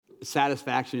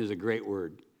satisfaction is a great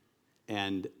word.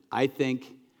 And I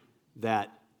think that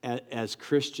as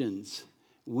Christians,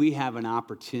 we have an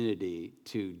opportunity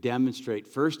to demonstrate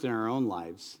first in our own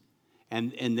lives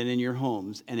and then in your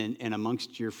homes and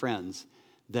amongst your friends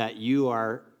that you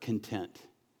are content.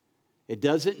 It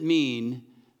doesn't mean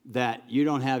that you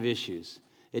don't have issues.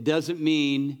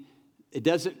 Being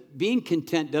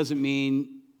content doesn't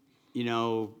mean,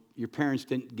 your parents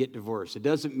didn't get divorced. It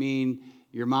doesn't mean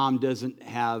your mom doesn't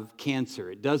have cancer.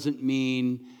 It doesn't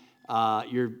mean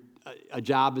a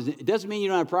job isn't, it doesn't mean you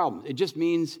don't have problems. It just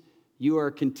means you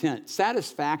are content.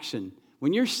 Satisfaction,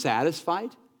 when you're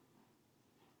satisfied,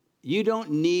 you don't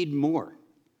need more.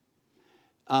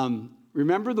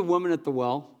 Remember the woman at the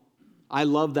well? I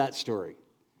love that story.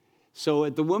 So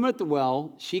at the woman at the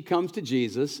well, she comes to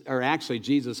Jesus, or actually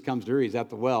Jesus comes to her, he's at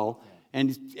the well,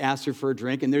 and asks her for a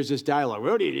drink, and there's this dialogue.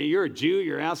 Well, you're a Jew,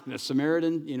 you're asking a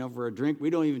Samaritan, for a drink. We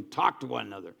don't even talk to one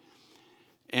another.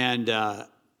 And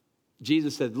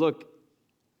Jesus said, look,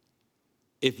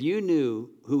 if you knew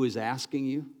who was asking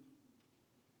you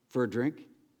for a drink,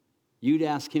 you'd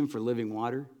ask him for living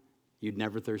water, you'd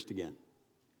never thirst again.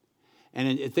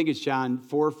 And I think it's John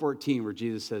 4:14 where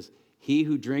Jesus says, he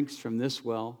who drinks from this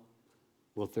well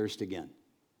will thirst again.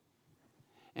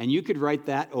 And you could write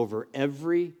that over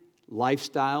every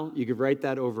lifestyle. You could write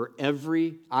that over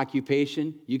every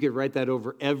occupation. You could write that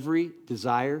over every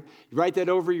desire. You write that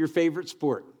over your favorite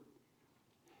sport.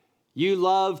 You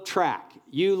love track.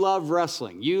 You love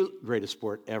wrestling. Greatest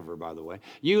sport ever, by the way.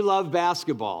 You love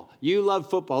basketball. You love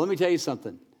football. Let me tell you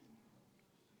something.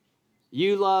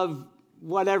 You love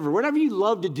whatever you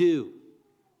love to do.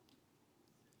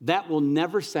 That will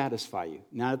never satisfy you,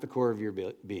 not at the core of your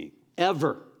being,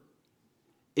 ever.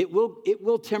 It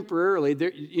will temporarily.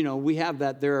 We have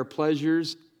that. There are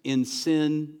pleasures in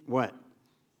sin. What?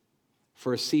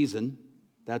 For a season.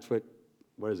 That's what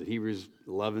is it? Hebrews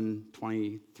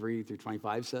 11:23 through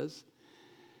 25 says.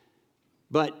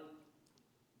 But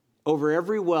over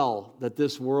every well that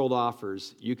this world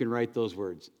offers, you can write those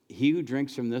words. He who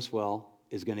drinks from this well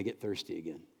is going to get thirsty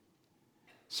again.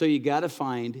 So you got to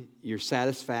find your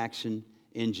satisfaction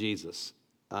in Jesus.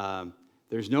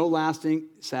 There's no lasting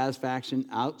satisfaction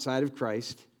outside of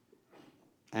Christ.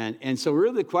 And so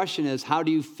really the question is, how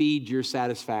do you feed your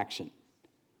satisfaction?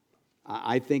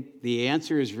 I think the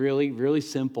answer is really, really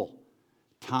simple.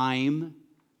 Time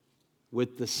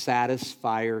with the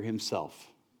satisfier himself.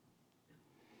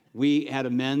 We had a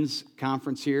men's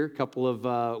conference here a couple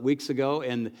of weeks ago,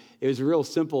 and it was real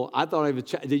simple. I thought you were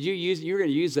going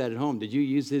to use that at home. Did you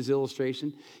use his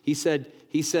illustration? He said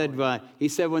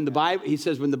when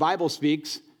the Bible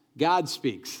speaks, God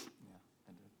speaks.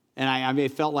 And I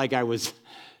felt like I was,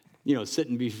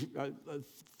 sitting a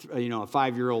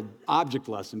 5-year-old object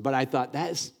lesson, but I thought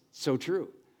that is so true.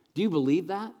 Do you believe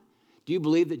that? Do you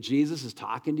believe that Jesus is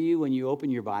talking to you when you open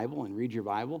your Bible and read your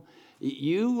Bible?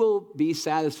 You will be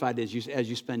satisfied as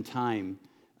you spend time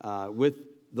with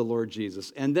the Lord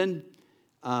Jesus. And then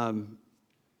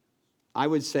I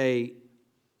would say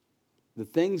the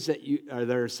things that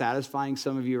are satisfying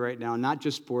some of you right now, not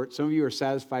just sports. Some of you are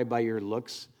satisfied by your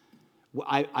looks.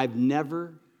 I've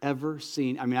never ever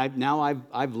seen.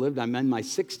 I've lived. I'm in my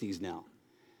 60s now,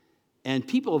 and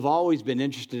people have always been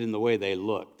interested in the way they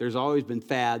look. There's always been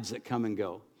fads that come and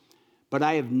go. But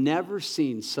I have never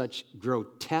seen such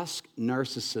grotesque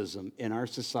narcissism in our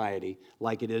society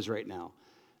like it is right now.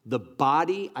 The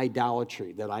body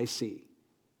idolatry that I see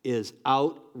is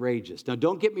outrageous. Now,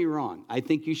 don't get me wrong. I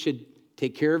think you should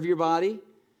take care of your body.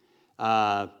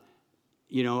 I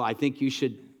think you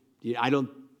should.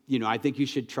 I think you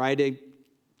should try to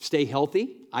stay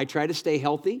healthy. I try to stay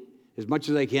healthy as much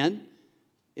as I can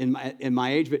in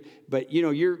my age. But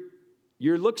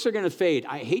your looks are going to fade.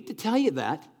 I hate to tell you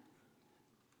that.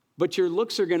 But your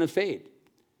looks are going to fade.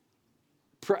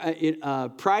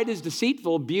 Pride is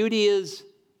deceitful. Beauty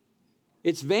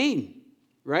it's vain,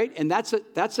 right? And that's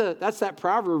that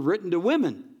proverb written to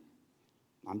women.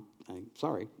 I'm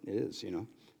sorry, it is,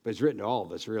 but it's written to all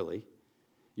of us, really.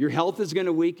 Your health is going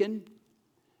to weaken.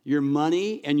 Your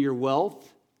money and your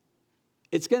wealth,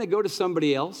 it's going to go to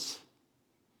somebody else.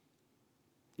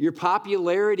 Your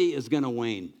popularity is going to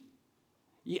wane.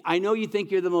 I know you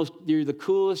think you're the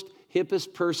coolest,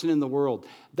 hippest person in the world.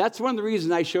 That's one of the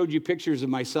reasons I showed you pictures of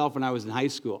myself when I was in high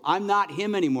school. I'm not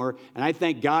him anymore, and I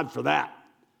thank God for that.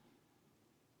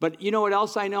 But you know what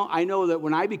else I know? I know that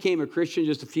when I became a Christian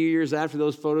just a few years after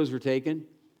those photos were taken,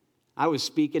 I was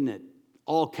speaking at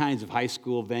all kinds of high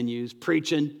school venues,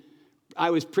 preaching. I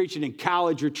was preaching in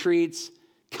college retreats.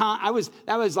 I was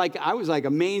like a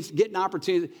getting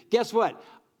opportunity. Guess what?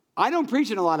 I don't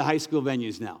preach in a lot of high school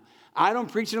venues now. I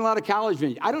don't preach in a lot of college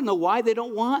venues. I don't know why they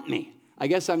don't want me. I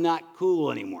guess I'm not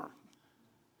cool anymore.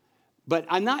 But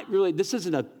I'm not really, this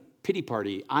isn't a pity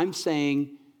party. I'm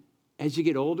saying as you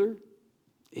get older,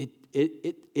 it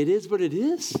is what it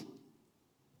is.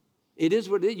 It is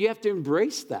what it is. You have to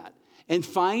embrace that and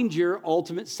find your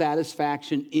ultimate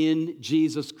satisfaction in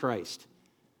Jesus Christ.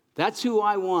 That's who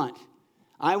I want.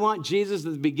 I want Jesus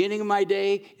at the beginning of my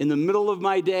day, in the middle of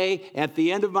my day, at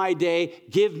the end of my day.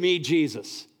 Give me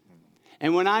Jesus.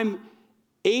 And when I'm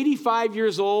 85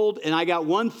 years old and I got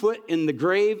one foot in the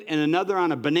grave and another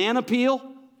on a banana peel,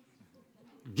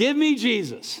 give me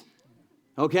Jesus.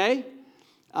 Okay?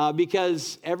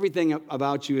 Because everything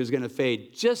about you is going to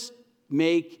fade. Just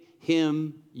make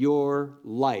him your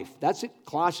life. That's what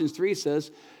Colossians 3 says.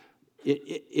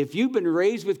 If you've been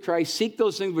raised with Christ, seek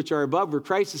those things which are above, where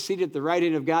Christ is seated at the right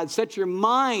hand of God. Set your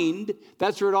mind,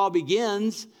 that's where it all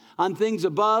begins, on things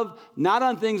above, not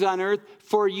on things on earth,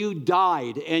 for you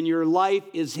died, and your life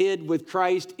is hid with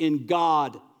Christ in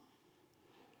God.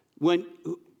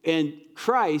 And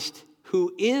Christ,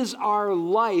 who is our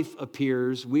life,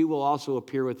 appears, we will also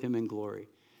appear with him in glory.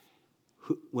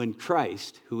 When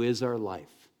Christ, who is our life,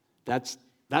 that's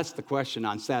the question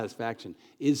on satisfaction.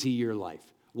 Is he your life?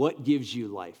 What gives you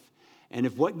life? And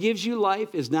if what gives you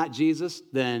life is not Jesus,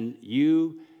 then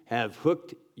you have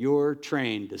hooked your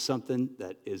train to something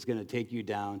that is going to take you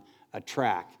down a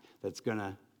track that's going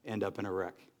to end up in a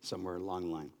wreck somewhere along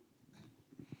the line.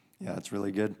 Yeah, that's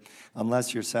really good.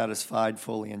 Unless you're satisfied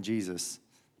fully in Jesus,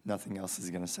 nothing else is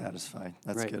going to satisfy.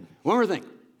 That's right. Good. One more thing.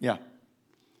 Yeah.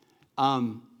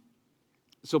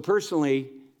 So personally,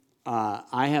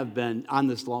 I have been on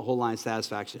this whole line of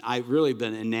satisfaction. I've really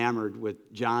been enamored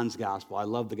with John's gospel. I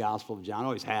love the gospel of John,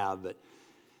 always have, but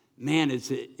man,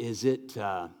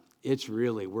 it's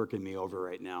really working me over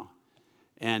right now.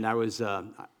 And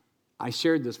I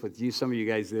shared this with you, some of you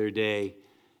guys the other day.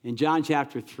 In John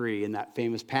chapter 3, in that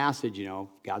famous passage,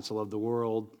 God so loved the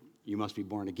world, you must be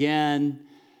born again.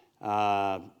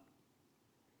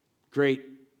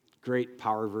 Great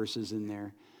power verses in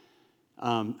there.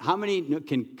 How many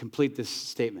can complete this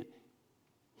statement?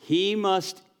 He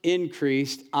must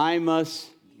increase, I must.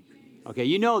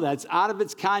 Okay, that's out of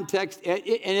its context, and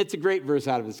it's a great verse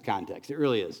out of its context. It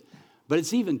really is. But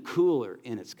it's even cooler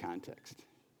in its context.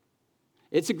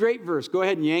 It's a great verse. Go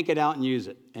ahead and yank it out and use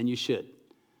it, and you should.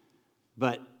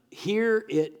 But hear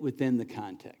it within the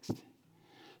context.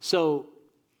 So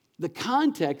the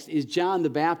context is John the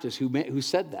Baptist who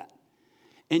said that.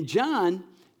 And John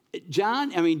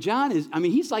is,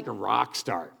 he's like a rock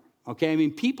star, okay?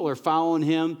 People are following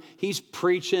him. He's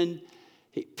preaching.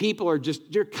 People are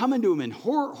they're coming to him in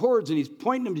hordes, and he's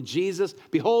pointing them to Jesus.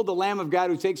 Behold, the Lamb of God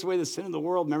who takes away the sin of the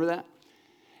world. Remember that?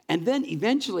 And then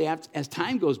eventually, as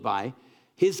time goes by,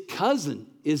 his cousin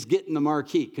is getting the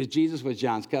marquee because Jesus was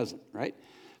John's cousin, right?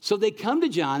 So they come to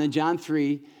John in John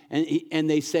 3, and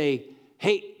they say,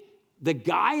 hey, the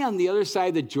guy on the other side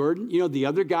of the Jordan, the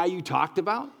other guy you talked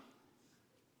about,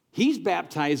 he's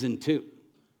baptizing too.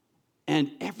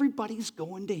 And everybody's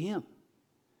going to him.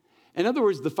 In other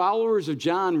words, the followers of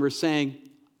John were saying,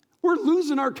 we're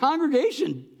losing our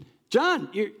congregation. John,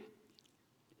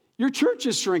 your church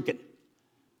is shrinking.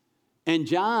 And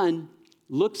John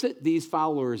looks at these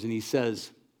followers and he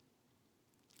says,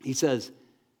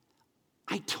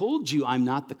 I told you I'm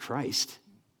not the Christ.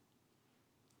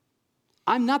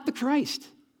 I'm not the Christ.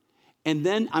 And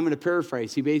then I'm going to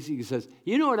paraphrase. He basically says,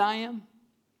 you know what I am?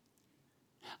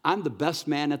 I'm the best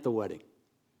man at the wedding.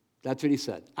 That's what he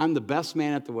said. I'm the best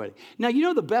man at the wedding. Now,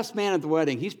 the best man at the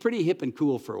wedding, he's pretty hip and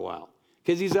cool for a while.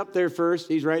 Because he's up there first.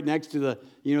 He's right next to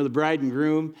the bride and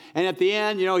groom. And at the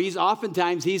end, he's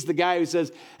the guy who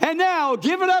says, and now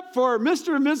give it up for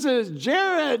Mr. and Mrs.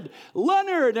 Jared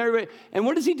Leonard. And everybody. And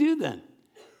what does he do then?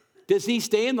 Does he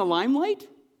stay in the limelight?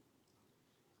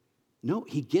 No,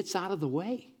 he gets out of the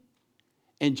way.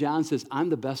 And John says, I'm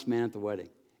the best man at the wedding.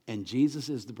 And Jesus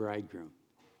is the bridegroom.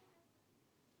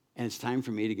 And it's time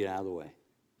for me to get out of the way.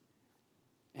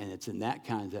 And it's in that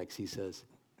context he says,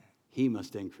 he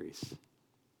must increase.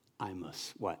 I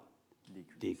must what?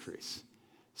 Decrease.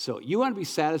 So you want to be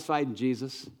satisfied in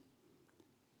Jesus?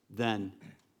 Then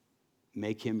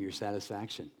make him your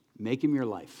satisfaction. Make him your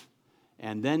life.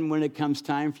 And then when it comes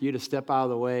time for you to step out of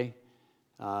the way,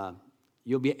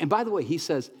 you'll be. And by the way, he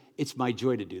says, it's my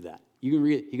joy to do that. You can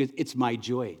read it. He goes, it's my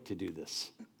joy to do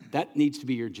this. That needs to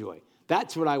be your joy.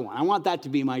 That's what I want. I want that to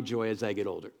be my joy as I get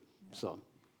older. So,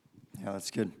 yeah, that's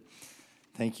good.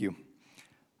 Thank you.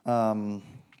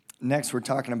 Next, we're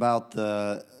talking about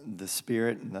the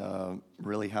Spirit,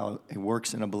 really how it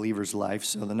works in a believer's life.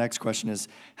 So the next question is,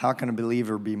 how can a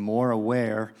believer be more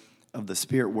aware of the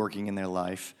Spirit working in their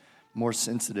life? more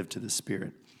sensitive to the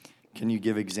Spirit. Can you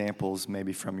give examples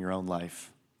maybe from your own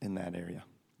life in that area?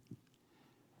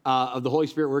 Of the Holy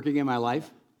Spirit working in my life?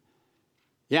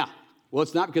 Yeah. Well,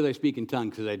 it's not because I speak in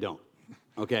tongues, because I don't.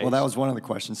 Okay. Well, that was one of the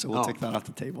questions, so we'll take that off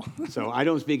the table. So I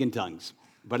don't speak in tongues,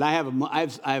 but I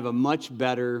have a much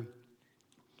better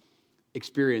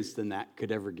experience than that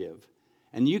could ever give,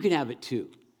 and you can have it too.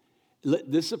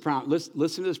 This is a promise.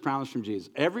 Listen to this promise from Jesus.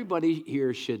 Everybody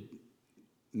here should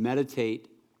meditate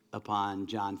upon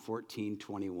John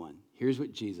 14:21. Here's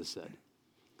what Jesus said.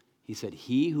 He said,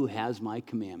 "He who has my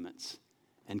commandments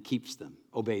and keeps them,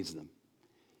 obeys them,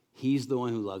 he's the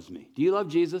one who loves me." Do you love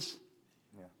Jesus?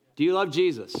 Yeah. Do you love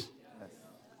Jesus? Yes.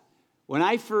 When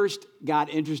I first got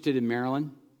interested in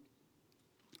Marilyn,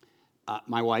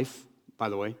 my wife, by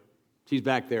the way, she's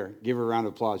back there. Give her a round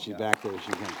of applause. She's back there.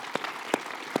 She can.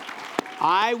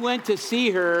 I went to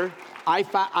see her.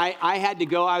 I had to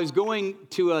go. I was going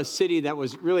to a city that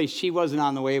was really, she wasn't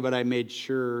on the way, but I made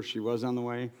sure she was on the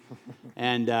way.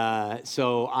 And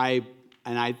so I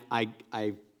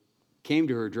came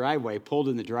to her driveway, pulled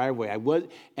in the driveway.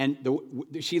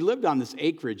 She lived on this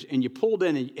acreage, and you pulled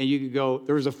in, and you could go.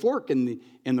 There was a fork in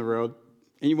the road,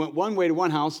 and you went one way to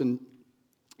one house, and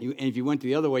if you went to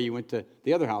the other way, you went to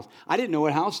the other house. I didn't know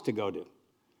what house to go to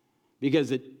because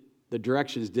the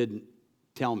directions didn't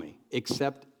tell me,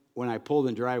 except when I pulled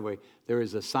in the driveway, there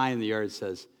was a sign in the yard that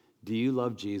says, "Do you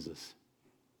love Jesus?"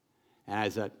 And I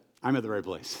said, I'm at the right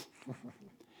place.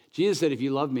 Jesus said, if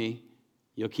you love me,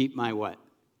 you'll keep my what?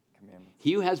 Commandments.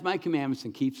 He who has my commandments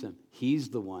and keeps them, he's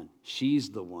the one, she's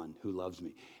the one who loves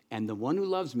me. And the one who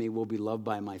loves me will be loved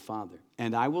by my Father.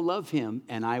 And I will love him,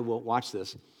 and I will, watch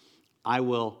this,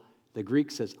 the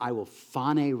Greek says, I will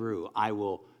phaneru,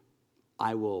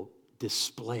 I will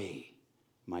display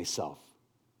myself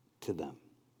to them.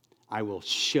 I will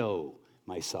show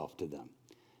myself to them.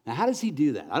 Now, how does he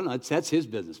do that? I don't know. That's his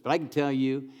business. But I can tell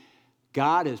you,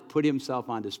 God has put himself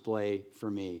on display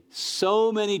for me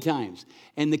so many times.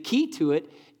 And the key to it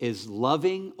is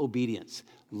loving obedience.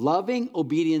 Loving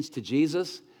obedience to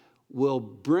Jesus will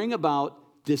bring about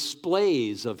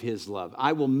displays of his love.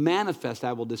 I will manifest,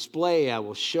 I will display, I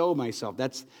will show myself.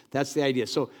 That's the idea.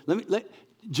 So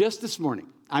just this morning,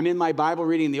 I'm in my Bible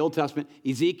reading in the Old Testament,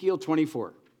 Ezekiel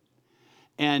 24.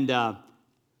 And I'm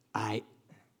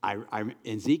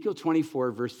Ezekiel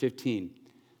 24, verse 15.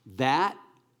 That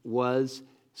was,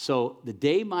 so the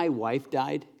day my wife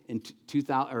died in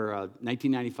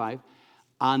 1995,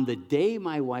 on the day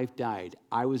my wife died,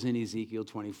 I was in Ezekiel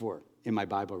 24 in my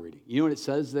Bible reading. You know what it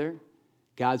says there?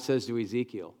 God says to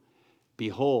Ezekiel,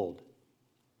 "Behold,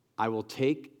 I will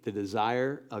take the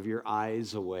desire of your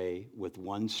eyes away with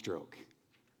one stroke.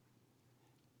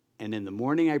 And in the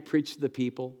morning I preached to the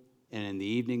people, and in the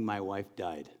evening my wife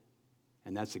died."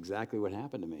 And that's exactly what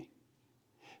happened to me.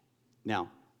 Now,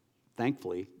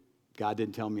 thankfully, God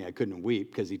didn't tell me I couldn't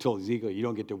weep, because he told Ezekiel, you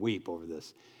don't get to weep over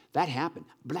this. That happened.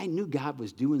 But I knew God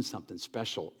was doing something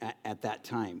special at that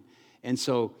time. And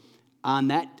so on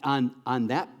that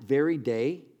very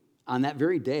day, I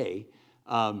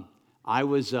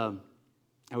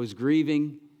was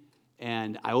grieving,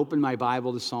 and I opened my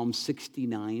Bible to Psalm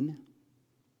 69.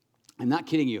 I'm not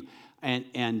kidding you. It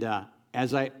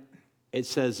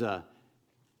says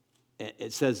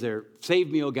there,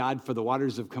 "Save me, O God, for the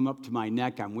waters have come up to my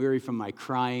neck. I'm weary from my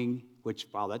crying," which,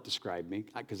 wow, that described me,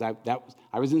 because I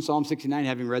was in Psalm 69,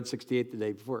 having read 68 the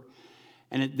day before.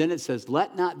 And then it says,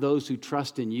 "Let not those who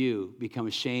trust in you become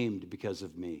ashamed because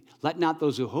of me. Let not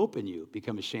those who hope in you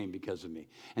become ashamed because of me."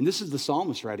 And this is the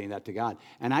psalmist writing that to God.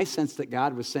 And I sensed that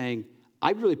God was saying,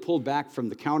 I really pulled back from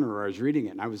the counter where I was reading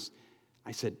it, and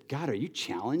I said, "God, are you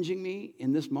challenging me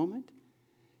in this moment?"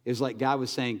 It was like God was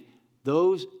saying,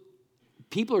 those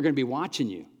people are going to be watching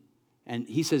you. And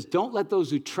he says, don't let those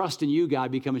who trust in you,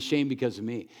 God, become ashamed because of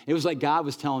me. It was like God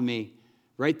was telling me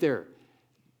right there,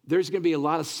 there's going to be a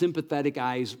lot of sympathetic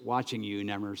eyes watching you,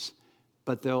 Nemmers,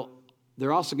 but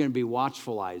they're also going to be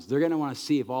watchful eyes. They're going to want to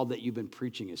see if all that you've been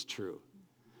preaching is true.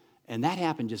 And that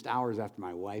happened just hours after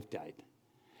my wife died.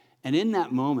 And in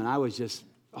that moment, I was just,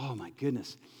 oh my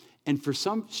goodness. And for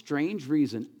some strange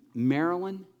reason,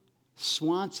 Marilyn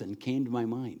Swanson came to my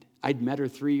mind. I'd met her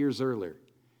 3 years earlier.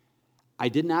 I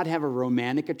did not have a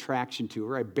romantic attraction to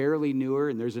her. I barely knew her,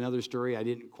 and there's another story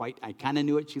I kind of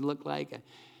knew what she looked like.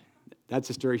 That's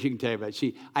a story she can tell you about.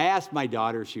 I asked my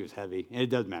daughter if she was heavy, and it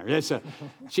doesn't matter.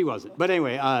 She wasn't. But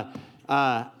anyway,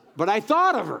 but I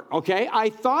thought of her, okay? I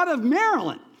thought of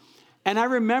Marilyn. And I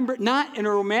remember, not in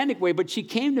a romantic way, but she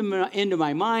came into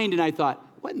my mind, and I thought,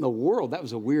 what in the world? That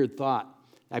was a weird thought.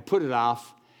 I put it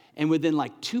off, and within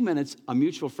like 2 minutes, a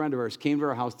mutual friend of ours came to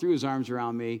our house, threw his arms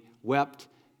around me, wept,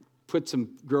 put some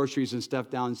groceries and stuff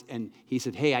down, and he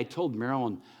said, hey, I told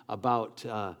Marilyn about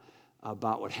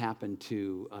what happened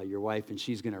to your wife, and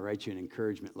she's going to write you an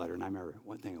encouragement letter. And I remember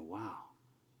one thing, wow,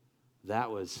 that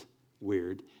was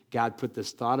weird. God put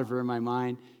this thought of her in my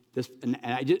mind, and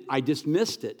I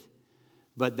dismissed it,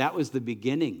 but that was the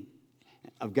beginning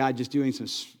of God just doing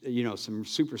some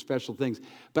super special things.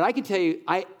 But I can tell you,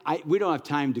 we don't have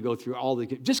time to go through all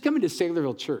just coming to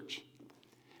Saylorville Church.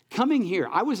 Coming here,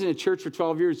 I was in a church for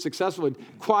 12 years, successful, it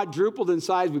quadrupled in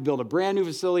size. We built a brand new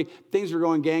facility. Things were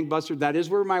going gangbusters. That is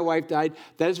where my wife died.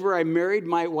 That is where I married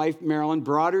my wife, Marilyn,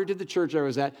 brought her to the church I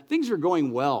was at. Things were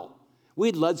going well.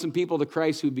 We'd led some people to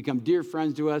Christ who'd become dear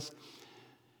friends to us.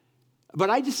 But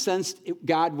I just sensed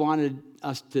God wanted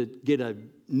us to get a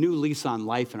new lease on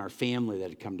life in our family that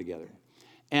had come together.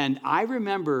 And I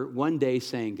remember one day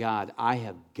saying, God, I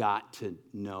have got to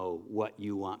know what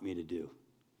you want me to do.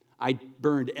 I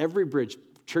burned every bridge.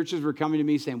 Churches were coming to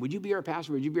me saying, would you be our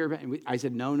pastor? Would you be our pastor? And I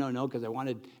said, no, because I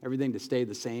wanted everything to stay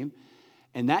the same.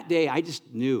 And that day, I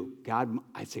just knew, God,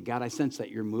 I said, God, I sense that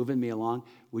you're moving me along.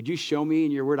 Would you show me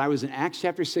in your word? I was in Acts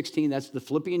chapter 16. That's the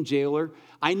Philippian jailer.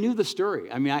 I knew the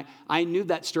story. I mean, I knew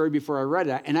that story before I read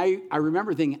it. And I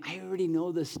remember thinking, I already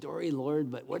know this story,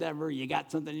 Lord, but whatever. You got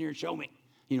something here, show me.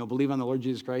 Believe on the Lord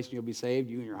Jesus Christ and you'll be saved,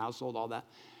 you and your household, all that.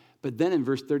 But then in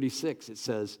verse 36, it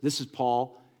says, this is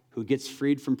Paul, who gets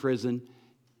freed from prison.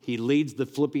 He leads the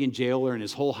Philippian jailer and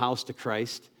his whole house to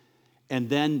Christ. And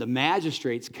then the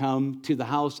magistrates come to the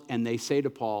house and they say to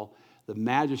Paul, the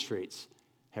magistrates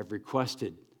have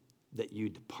requested that you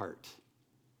depart.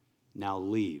 Now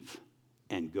leave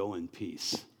and go in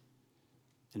peace.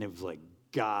 And it was like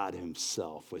God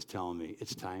himself was telling me,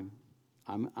 it's time.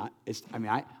 It's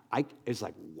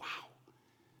like, wow.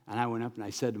 And I went up and I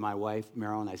said to my wife,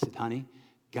 Marilyn, I said, honey,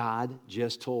 God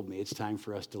just told me it's time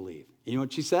for us to leave. You know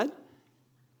what she said?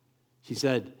 She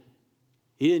said,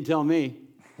 he didn't tell me.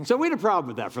 So we had a problem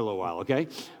with that for a little while, okay?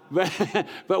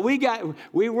 But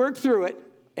we worked through it,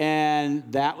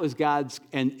 and that was God's,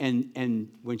 and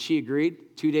when she agreed,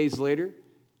 2 days later,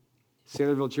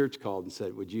 Saylorville Church called and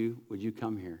said, would you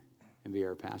come here and be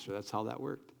our pastor? That's how that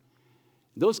worked.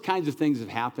 Those kinds of things have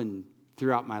happened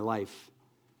throughout my life,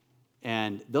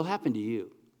 and they'll happen to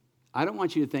you. I don't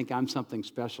want you to think I'm something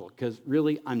special, because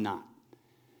really, I'm not.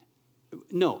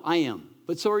 No, I am,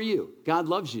 but so are you. God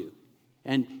loves you.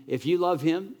 And if you love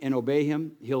him and obey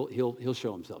him, he'll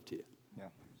show himself to you. Yeah,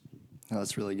 no,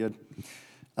 that's really good.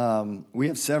 We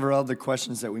have several other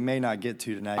questions that we may not get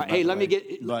to tonight. Hey, let me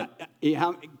get.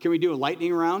 Can we do a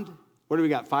lightning round? What do we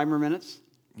got? 5 more minutes?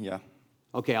 Yeah.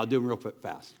 Okay, I'll do them real quick,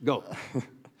 fast. Go.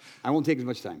 I won't take as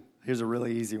much time. Here's a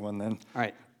really easy one then. All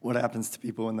right. What happens to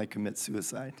people when they commit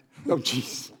suicide? Oh,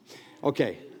 jeez.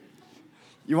 Okay.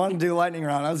 You want to do lightning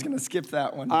round? I was going to skip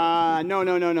that one.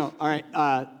 No. All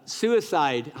right.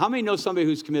 Suicide. How many know somebody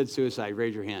who's committed suicide?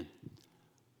 Raise your hand.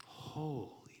 Holy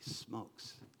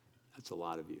smokes. That's a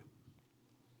lot of you.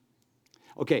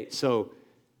 Okay, so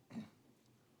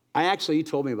you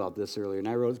told me about this earlier, and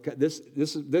I wrote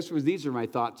these are my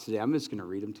thoughts today. I'm just going to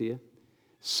read them to you.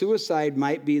 Suicide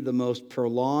might be the most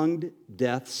prolonged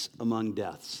deaths among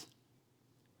deaths.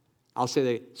 I'll say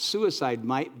that suicide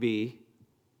might be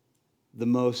the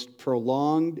most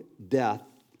prolonged death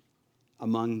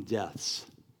among deaths.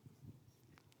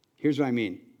 Here's what I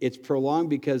mean. It's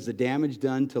prolonged because the damage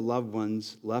done to loved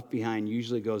ones left behind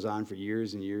usually goes on for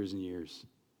years and years and years.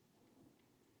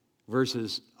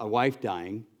 Versus a wife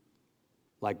dying,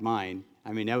 like mine.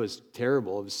 I mean, that was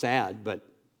terrible. It was sad, but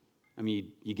I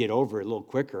mean, you get over it a little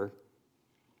quicker.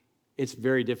 It's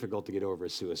very difficult to get over a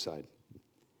suicide.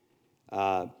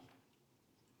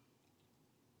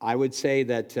 I would say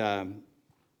that,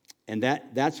 and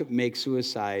that's what makes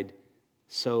suicide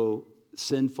so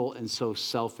sinful and so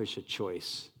selfish a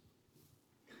choice.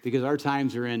 Because our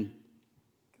times are in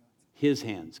his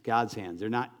hands, God's hands.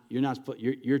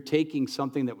 You're taking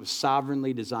something that was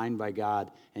sovereignly designed by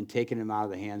God and taking him out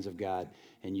of the hands of God,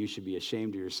 and you should be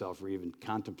ashamed of yourself for even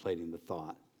contemplating the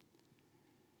thought.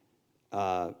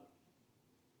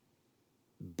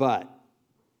 But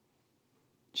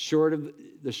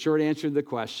the short answer to the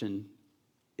question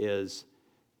is,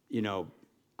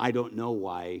 I don't know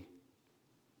why.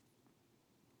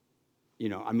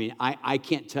 I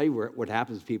can't tell you what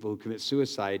happens to people who commit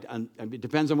suicide. It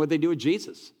depends on what they do with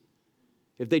Jesus.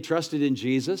 If they trusted in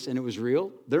Jesus and it was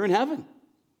real, they're in heaven.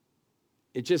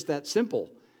 It's just that simple.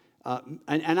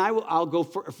 I'll go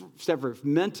for a step further.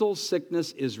 Mental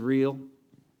sickness is real,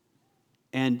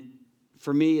 and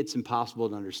for me, it's impossible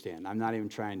to understand. I'm not even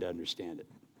trying to understand it.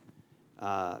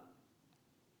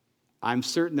 I'm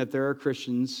certain that there are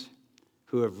Christians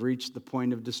who have reached the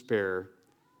point of despair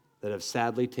that have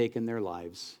sadly taken their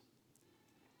lives.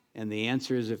 And the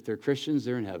answer is, if they're Christians,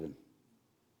 they're in heaven.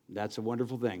 That's a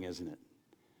wonderful thing, isn't it?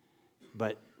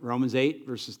 But Romans 8,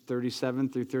 verses 37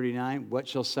 through 39, what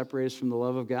shall separate us from the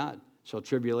love of God? Shall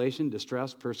tribulation,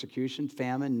 distress, persecution,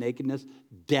 famine, nakedness,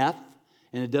 death?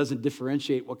 And it doesn't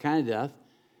differentiate what kind of death.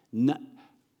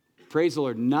 Praise the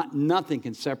Lord, nothing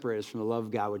can separate us from the love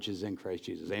of God, which is in Christ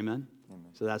Jesus. Amen?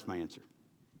 Amen. So that's my answer.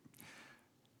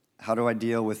 How do I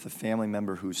deal with a family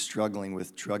member who's struggling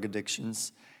with drug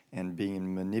addictions and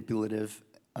being manipulative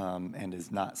and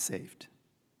is not saved?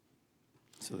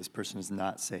 So this person is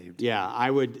not saved. Yeah, I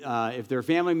would, if they're a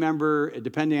family member,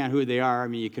 depending on who they are, I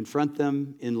mean, you confront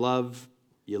them in love,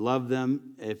 you love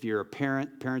them. If you're a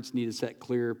parent, parents need to set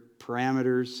clear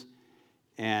parameters.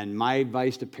 And my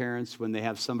advice to parents when they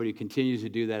have somebody who continues to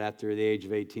do that after the age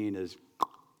of 18 is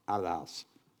out of the house.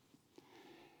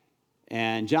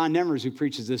 And John Nemmers, who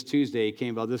preaches this Tuesday, he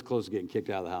came about this close to getting kicked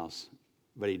out of the house,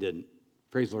 but he didn't.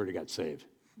 Praise the Lord, he got saved.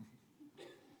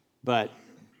 But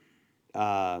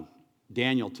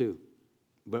Daniel too.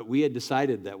 But we had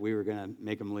decided that we were going to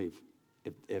make them leave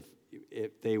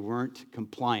if they weren't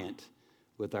compliant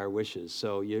with our wishes.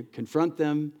 So you confront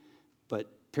them, but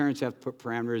parents have to put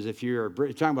parameters. If you're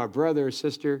talking about brother or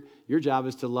sister, your job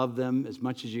is to love them as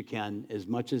much as you can, as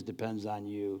much as depends on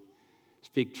you.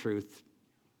 Speak truth,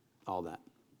 all that.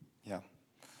 Yeah.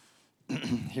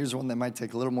 Here's one that might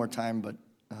take a little more time, but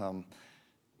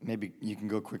maybe you can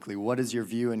go quickly. What is your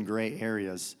view in gray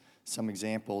areas? Some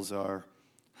examples are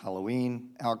Halloween,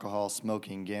 alcohol,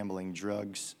 smoking, gambling,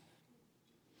 drugs,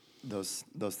 those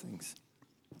things.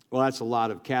 Well, that's a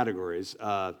lot of categories.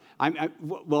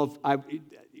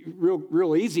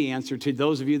 Real easy answer to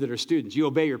those of you that are students. You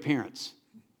obey your parents.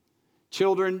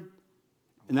 Children,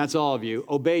 and that's all of you,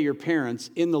 obey your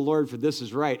parents in the Lord, for this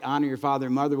is right. Honor your father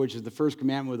and mother, which is the first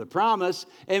commandment with a promise.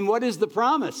 And what is the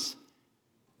promise?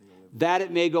 That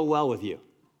it may go well with you.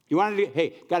 You wanted to,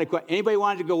 hey, got a question. Anybody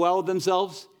wanted to go well with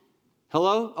themselves?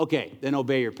 Hello? Okay, then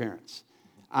obey your parents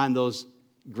on those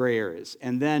gray areas.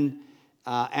 And then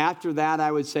after that,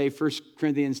 I would say 1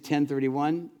 Corinthians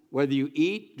 10:31, whether you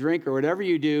eat, drink, or whatever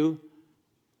you do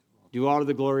all to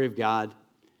the glory of God.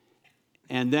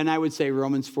 And then I would say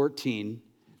Romans 14,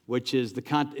 which is the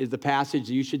passage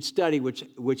you should study,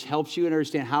 which helps you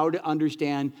understand how to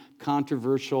understand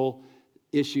controversial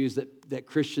issues that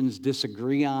Christians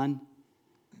disagree on.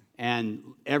 And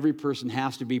every person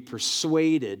has to be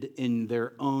persuaded in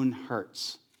their own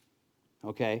hearts,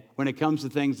 okay, when it comes to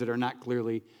things that are not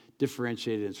clearly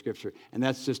differentiated in Scripture. And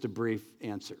that's just a brief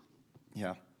answer.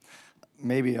 Yeah.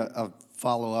 Maybe a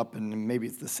follow-up, and maybe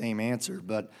it's the same answer,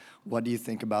 but what do you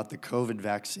think about the COVID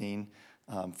vaccine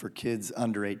for kids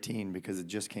under 18? Because it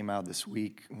just came out this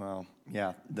week. Well,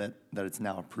 yeah, that it's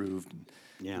now approved.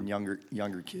 And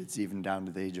younger kids, even down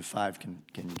to the age of 5, can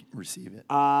receive it.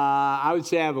 I would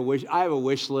say I have a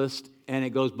wish list, and it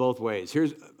goes both ways.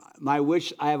 Here's my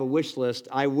wish. I have a wish list.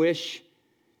 I wish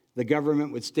the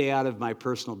government would stay out of my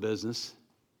personal business.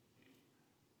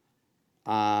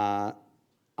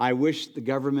 I wish the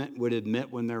government would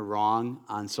admit when they're wrong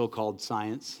on so-called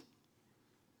science,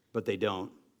 but they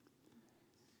don't.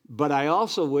 But I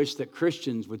also wish that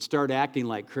Christians would start acting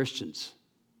like Christians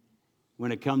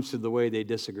when it comes to the way they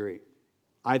disagree.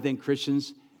 I think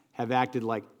Christians have acted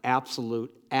like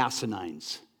absolute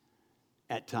asinines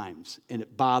at times, and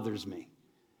it bothers me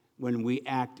when we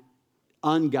act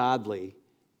ungodly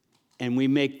and we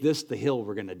make this the hill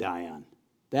we're going to die on.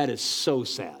 That is so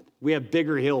sad. We have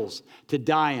bigger hills to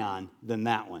die on than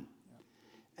that one.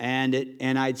 And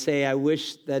I'd say I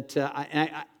wish that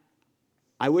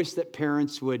I wish that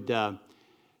parents would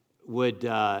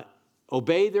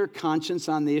obey their conscience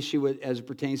on the issue as it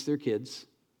pertains to their kids,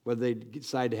 whether they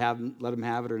decide to let them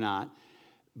have it or not,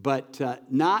 but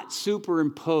not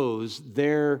superimpose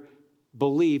their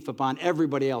belief upon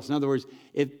everybody else. In other words,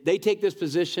 if they take this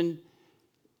position,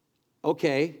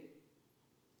 okay,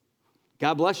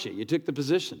 God bless you. You took the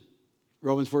position.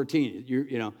 Romans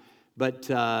 14, but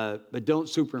don't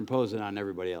superimpose it on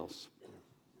everybody else.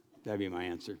 That'd be my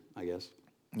answer, I guess.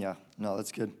 Yeah, no,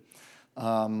 that's good.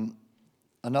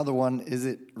 Another one, is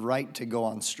it right to go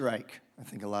on strike? I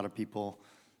think a lot of people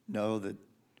know that,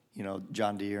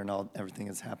 John Deere and everything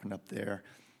that's happened up there,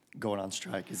 going on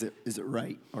strike. Is it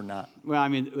right or not? Well, I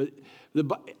mean,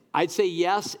 I'd say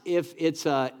yes if it's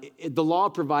the law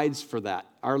provides for that.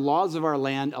 Our laws of our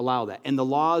land allow that, and the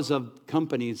laws of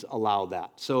companies allow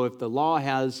that. So if the law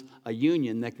has a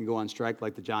union that can go on strike,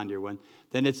 like the John Deere one,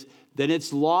 then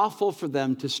it's lawful for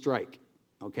them to strike.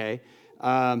 Okay.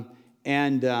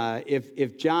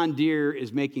 If John Deere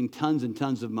is making tons and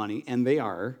tons of money, and they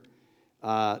are,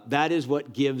 that is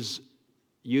what gives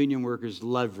union workers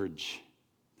leverage.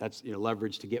 That's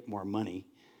leverage to get more money.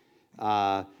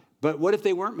 But what if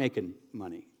they weren't making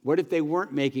money? What if they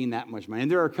weren't making that much money?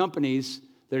 And there are companies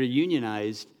that are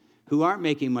unionized who aren't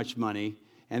making much money.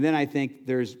 And then I think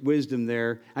there's wisdom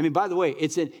there. I mean, by the way,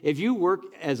 if you work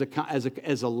as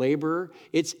a laborer,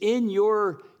 it's in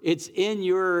your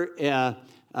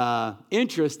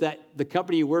interest that the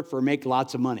company you work for make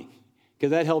lots of money,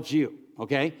 because that helps you.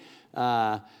 Okay,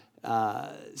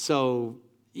 so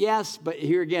yes, but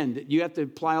here again, you have to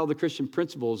apply all the Christian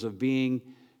principles of being,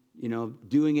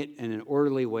 doing it in an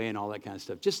orderly way and all that kind of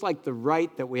stuff. Just like the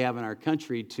right that we have in our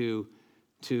country to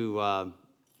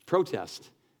protest.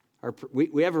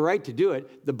 We have a right to do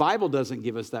it. The Bible doesn't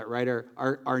give us that right.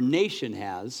 Our nation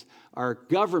has, our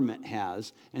government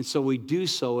has, and so we do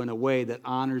so in a way that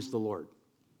honors the Lord.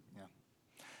 Yeah.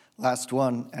 Last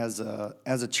one, as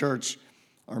a church,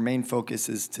 our main focus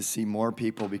is to see more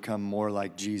people become more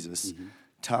like Jesus. Mm-hmm.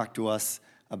 Talk to us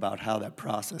about how that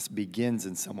process begins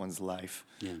in someone's life,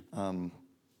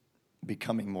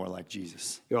 becoming more like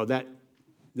Jesus.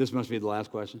 This must be the last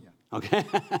question? Yeah. Okay.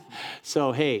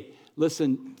 So, hey,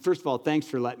 listen, first of all, thanks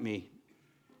for letting me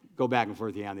go back and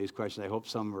forth with you on these questions. I hope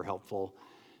some were helpful.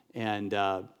 And,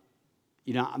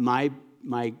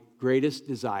 my greatest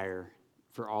desire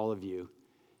for all of you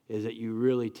is that you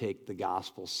really take the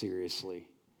gospel seriously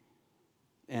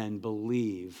and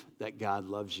believe that God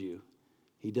loves you.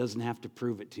 He doesn't have to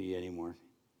prove it to you anymore.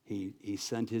 He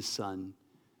sent his son.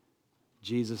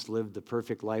 Jesus lived the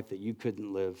perfect life that you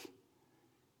couldn't live,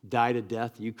 died a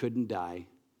death you couldn't die,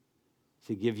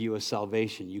 to give you a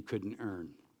salvation you couldn't earn.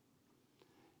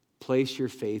 Place your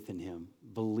faith in him.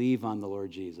 Believe on the Lord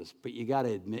Jesus. But you got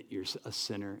to admit you're a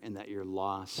sinner and that you're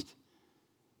lost.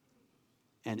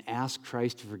 And ask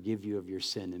Christ to forgive you of your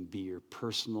sin and be your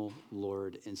personal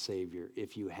Lord and Savior.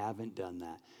 If you haven't done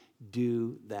that,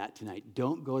 do that tonight.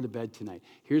 Don't go to bed tonight.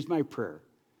 Here's my prayer,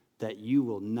 that you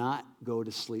will not go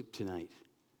to sleep tonight.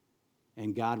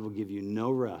 And God will give you no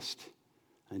rest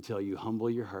until you humble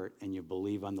your heart and you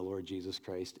believe on the Lord Jesus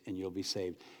Christ, and you'll be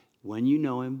saved. When you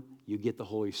know him, you get the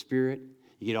Holy Spirit.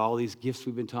 You get all these gifts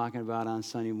we've been talking about on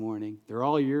Sunday morning. They're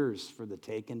all yours for the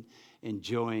taking,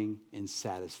 enjoying, and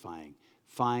satisfying.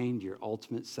 Find your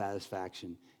ultimate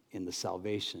satisfaction in the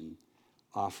salvation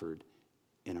offered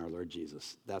in our Lord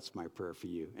Jesus. That's my prayer for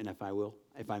you. And if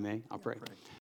I may, I'll pray.